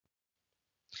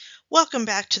Welcome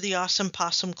back to the Awesome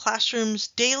Possum Classroom's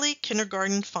Daily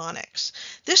Kindergarten Phonics.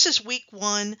 This is Week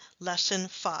 1, Lesson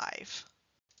 5.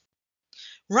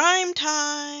 Rhyme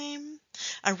time!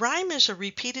 A rhyme is a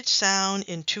repeated sound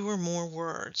in two or more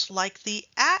words, like the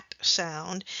at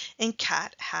sound in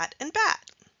cat, hat, and bat.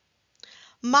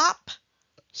 Mop,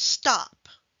 stop.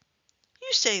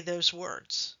 You say those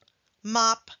words.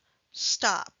 Mop,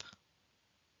 stop.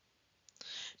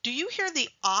 Do you hear the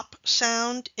op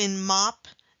sound in mop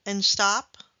and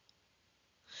stop?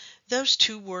 Those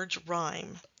two words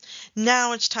rhyme.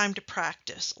 Now it's time to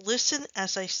practice. Listen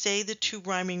as I say the two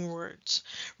rhyming words.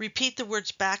 Repeat the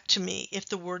words back to me. If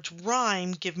the words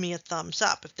rhyme, give me a thumbs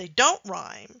up. If they don't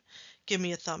rhyme, give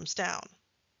me a thumbs down.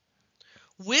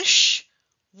 Wish,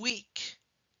 week.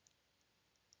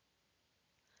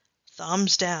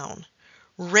 Thumbs down.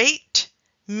 Rate,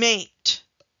 mate.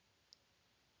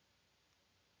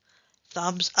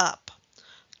 Thumbs up.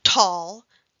 Tall,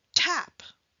 tap.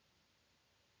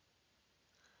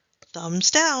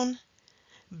 Thumbs down.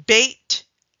 Bait,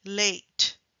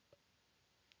 late.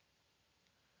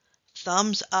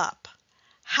 Thumbs up.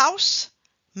 House,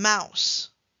 mouse.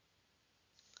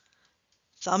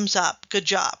 Thumbs up. Good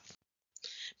job.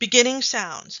 Beginning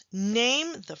sounds.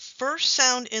 Name the first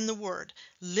sound in the word.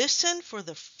 Listen for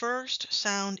the first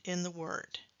sound in the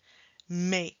word.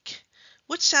 Make.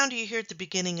 What sound do you hear at the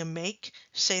beginning of make?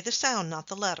 Say the sound, not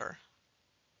the letter.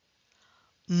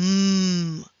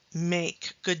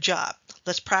 Make. Good job.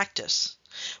 Let's practice.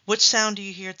 What sound do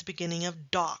you hear at the beginning of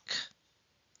dock?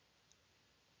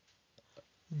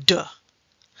 Duh.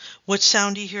 What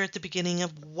sound do you hear at the beginning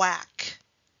of whack?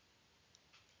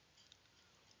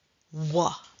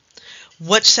 Wah.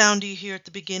 What sound do you hear at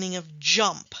the beginning of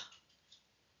jump?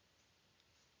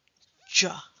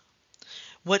 Ja.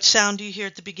 What sound do you hear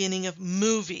at the beginning of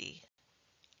movie?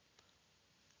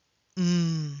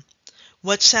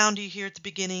 What sound do you hear at the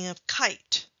beginning of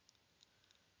kite?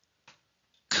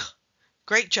 K.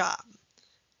 Great job.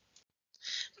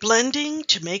 Blending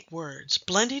to make words.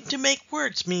 Blending to make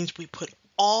words means we put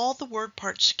all the word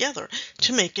parts together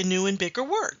to make a new and bigger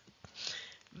word.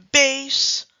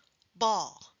 Base,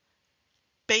 ball.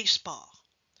 Baseball.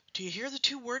 Do you hear the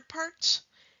two word parts?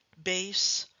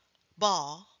 Base,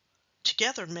 ball.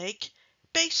 Together make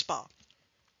baseball.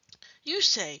 You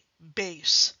say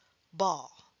base,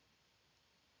 ball.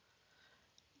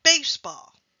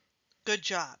 Baseball. Good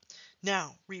job.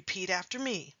 Now repeat after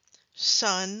me.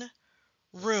 Sun,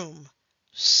 room,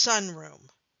 sunroom.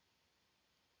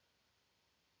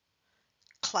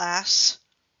 Class,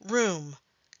 room,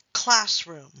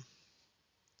 classroom.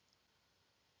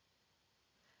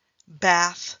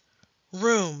 Bath,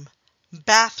 room,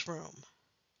 bathroom.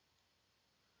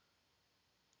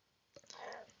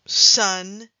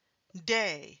 Sun,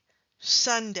 day,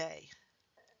 Sunday.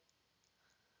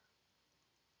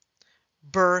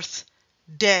 Birth,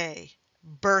 day,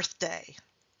 birthday.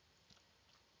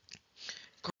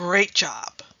 Great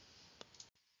job.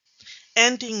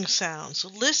 Ending sounds.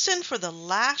 Listen for the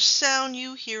last sound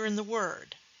you hear in the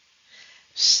word.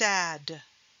 Sad.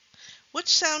 What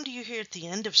sound do you hear at the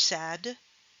end of sad?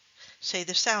 Say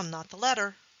the sound, not the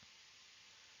letter.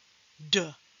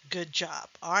 Duh. Good job.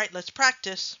 All right, let's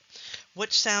practice.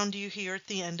 What sound do you hear at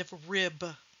the end of rib?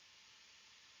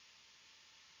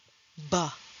 B.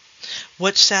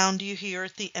 What sound do you hear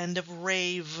at the end of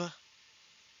rave?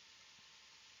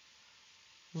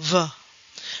 V.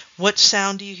 What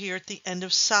sound do you hear at the end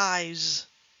of size?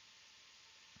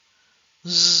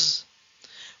 Z.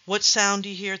 What sound do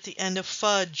you hear at the end of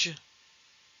fudge?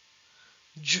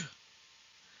 J.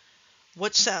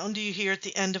 What sound do you hear at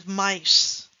the end of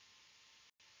mice?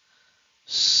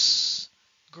 S.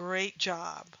 Great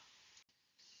job.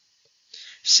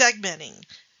 Segmenting.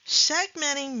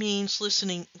 Segmenting means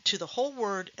listening to the whole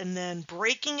word and then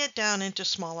breaking it down into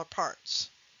smaller parts.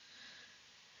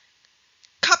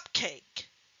 Cupcake.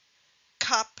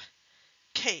 Cup,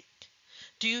 cake.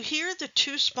 Do you hear the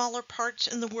two smaller parts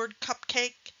in the word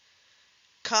cupcake?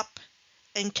 Cup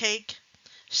and cake.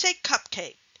 Say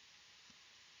cupcake.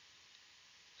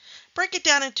 Break it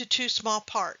down into two small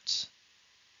parts.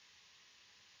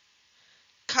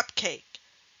 Cupcake,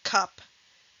 cup,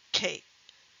 cake.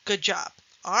 Good job.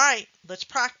 All right, let's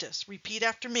practice. Repeat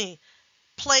after me.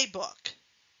 Playbook.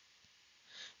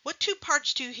 What two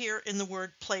parts do you hear in the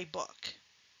word playbook?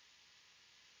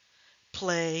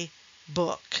 Play,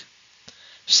 book.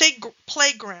 Say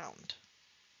playground.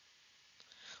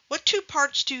 What two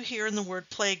parts do you hear in the word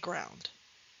playground?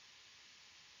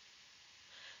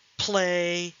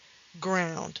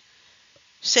 Playground.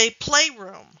 Say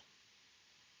playroom.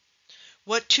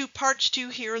 What two parts do you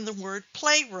hear in the word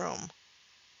playroom?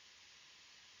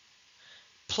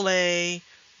 play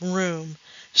room.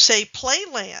 Say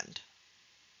playland.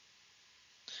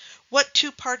 What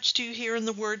two parts do you hear in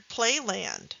the word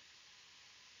playland?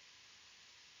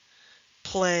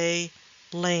 Play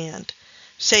land.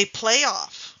 Say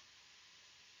playoff.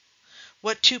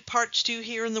 What two parts do you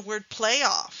hear in the word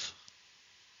playoff?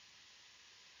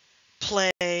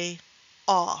 Play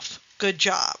off. Good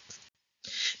job.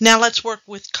 Now let's work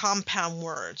with compound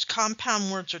words.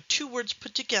 Compound words are two words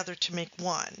put together to make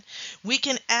one. We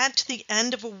can add to the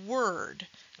end of a word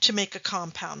to make a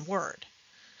compound word.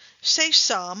 Say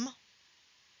some.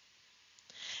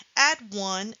 Add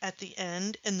one at the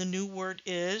end and the new word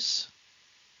is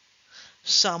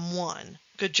someone.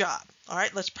 Good job. All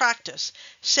right, let's practice.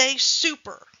 Say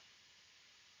super.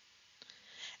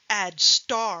 Add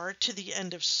star to the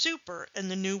end of super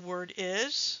and the new word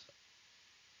is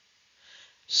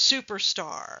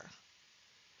superstar.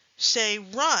 Say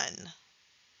run.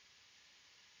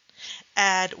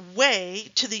 Add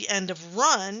way to the end of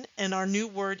run and our new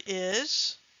word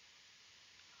is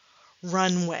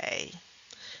runway.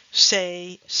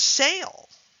 Say sail.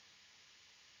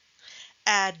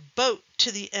 Add boat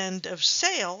to the end of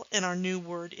sail and our new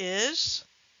word is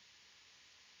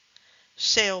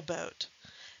sailboat.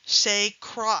 Say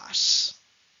cross.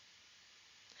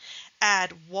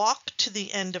 Add walk to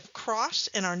the end of cross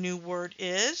and our new word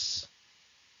is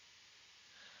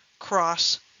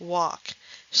crosswalk.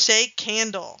 Say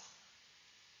candle.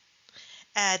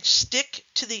 Add stick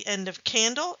to the end of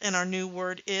candle and our new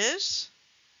word is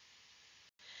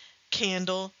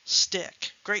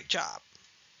candlestick. Great job.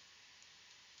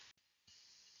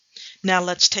 Now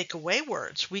let's take away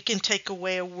words. We can take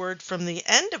away a word from the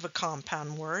end of a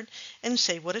compound word and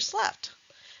say what is left.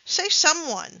 Say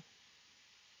someone.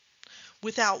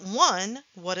 Without one,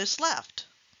 what is left?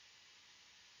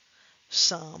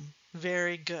 Some.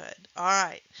 Very good. All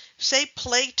right. Say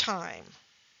playtime.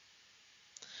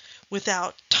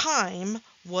 Without time,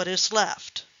 what is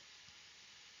left?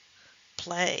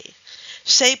 Play.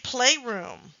 Say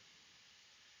playroom.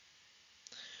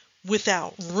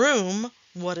 Without room,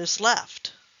 what is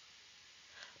left?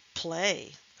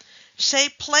 Play. Say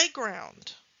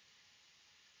playground.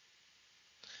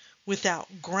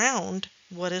 Without ground,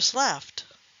 what is left?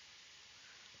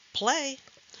 Play.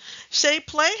 Say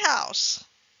playhouse.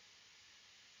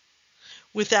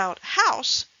 Without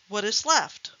house, what is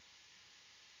left?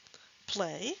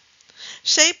 Play.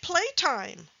 Say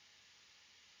playtime.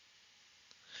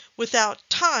 Without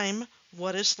time,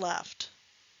 what is left?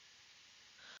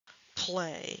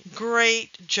 Play.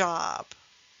 Great job.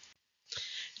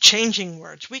 Changing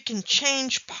words. We can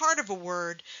change part of a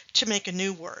word to make a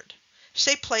new word.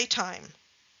 Say playtime.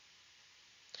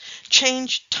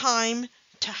 Change time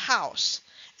to house,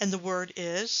 and the word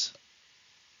is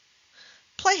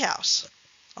playhouse.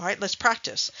 All right, let's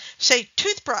practice. Say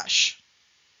toothbrush.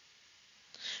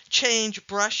 Change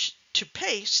brush to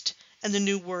paste, and the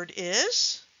new word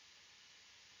is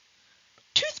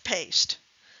toothpaste.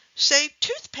 Say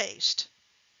toothpaste.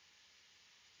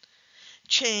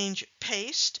 Change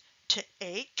paste to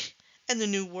ache, and the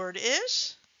new word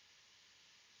is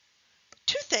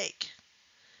toothache.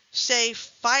 Say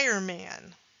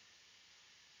fireman.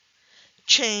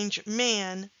 Change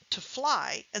man to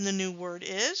fly, and the new word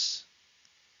is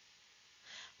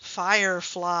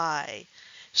firefly.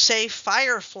 Say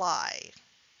firefly.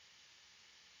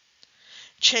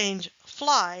 Change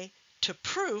fly to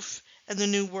proof, and the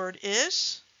new word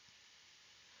is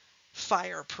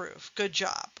fireproof. Good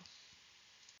job.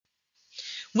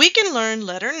 We can learn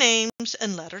letter names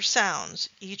and letter sounds.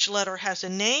 Each letter has a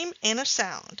name and a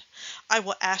sound. I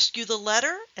will ask you the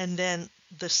letter and then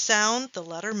the sound the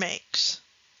letter makes.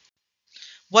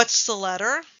 What's the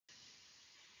letter?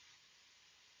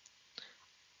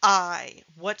 I.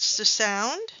 What's the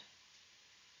sound?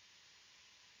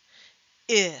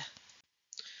 I.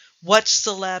 What's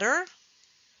the letter?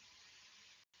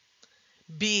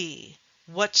 B.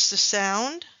 What's the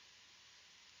sound?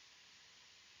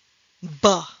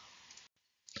 B.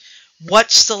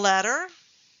 What's the letter?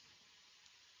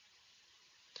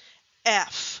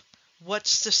 F.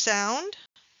 What's the sound?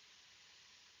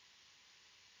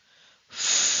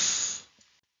 F.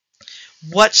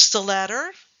 What's the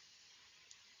letter?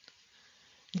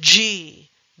 G.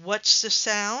 What's the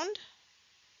sound?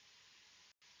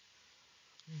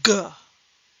 G.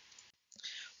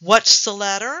 What's the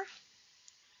letter?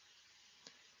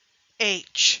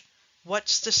 H.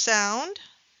 What's the sound? H.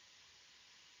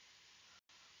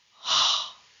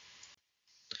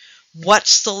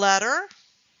 What's the letter?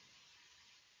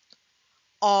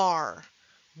 R.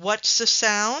 What's the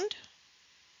sound?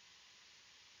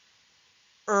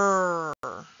 R.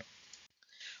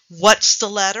 What's the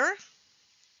letter?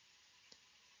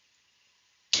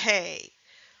 K.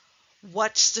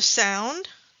 What's the sound?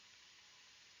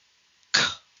 K.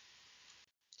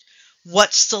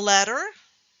 What's the letter?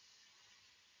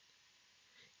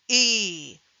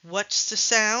 E. What's the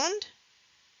sound?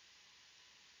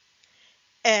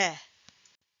 E.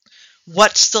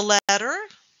 What's the letter?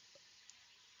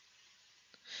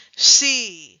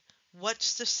 C.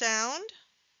 What's the sound?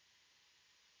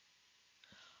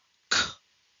 K.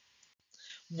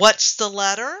 What's the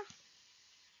letter?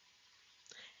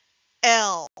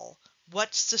 L.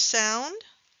 What's the sound?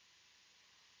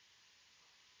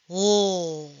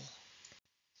 L.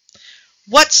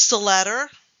 What's the letter?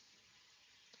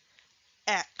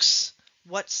 X.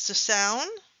 What's the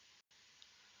sound?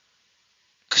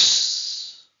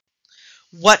 X.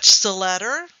 What's the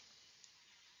letter?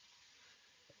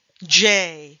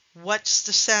 J. What's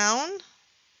the sound?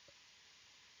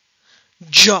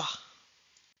 J.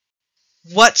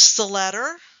 What's the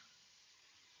letter?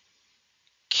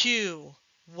 Q.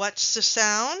 What's the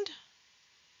sound?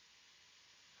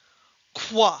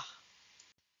 Qua.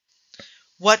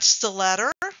 What's the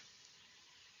letter?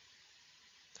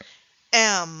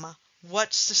 M.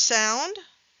 What's the sound?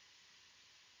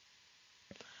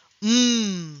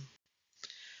 M.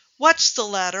 What's the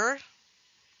letter?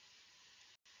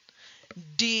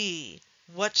 D.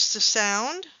 What's the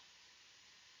sound?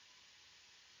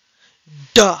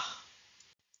 Duh.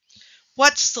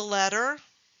 What's the letter?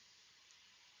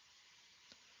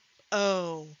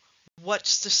 O.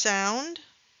 What's the sound?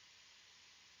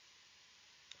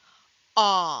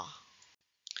 Ah.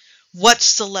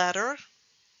 What's the letter?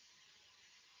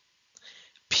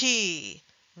 P.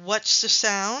 What's the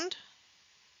sound?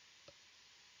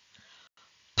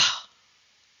 P.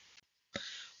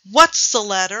 What's the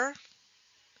letter?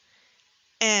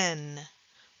 N.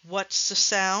 What's the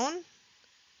sound?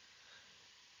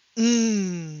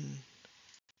 N.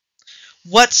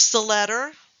 What's the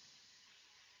letter?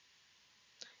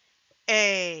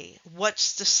 A.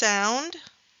 What's the sound?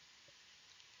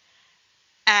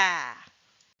 A.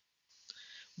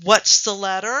 What's the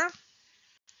letter?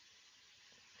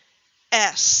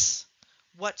 S.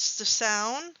 What's the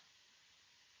sound?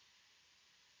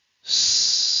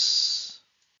 S.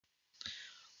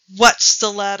 What's the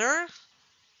letter?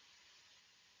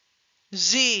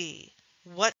 Z.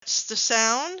 What's the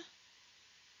sound?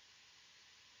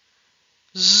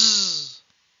 Z.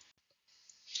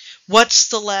 What's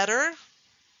the letter?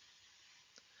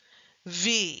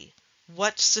 V.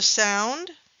 What's the sound?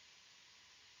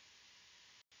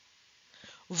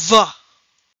 V.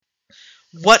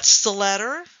 What's the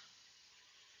letter?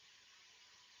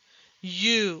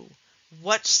 U.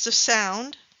 What's the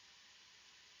sound?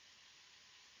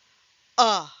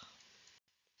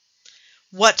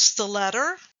 What's the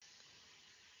letter?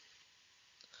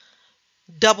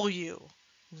 W.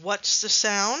 What's the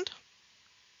sound?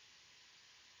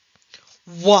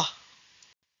 W.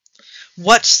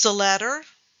 What's the letter?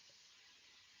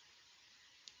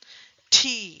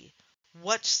 T.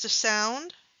 What's the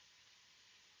sound?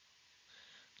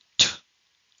 T.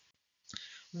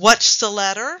 What's the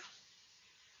letter?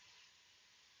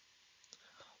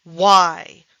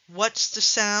 Y. What's the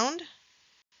sound?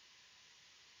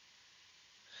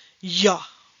 Y.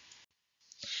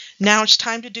 Now it's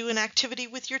time to do an activity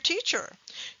with your teacher.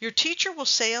 Your teacher will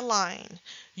say a line.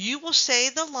 You will say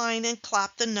the line and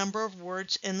clap the number of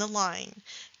words in the line.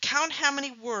 Count how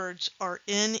many words are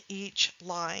in each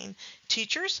line.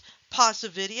 Teachers, pause the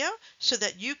video so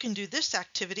that you can do this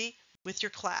activity with your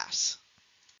class.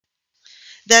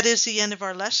 That is the end of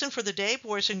our lesson for the day,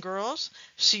 boys and girls.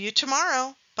 See you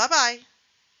tomorrow. Bye-bye.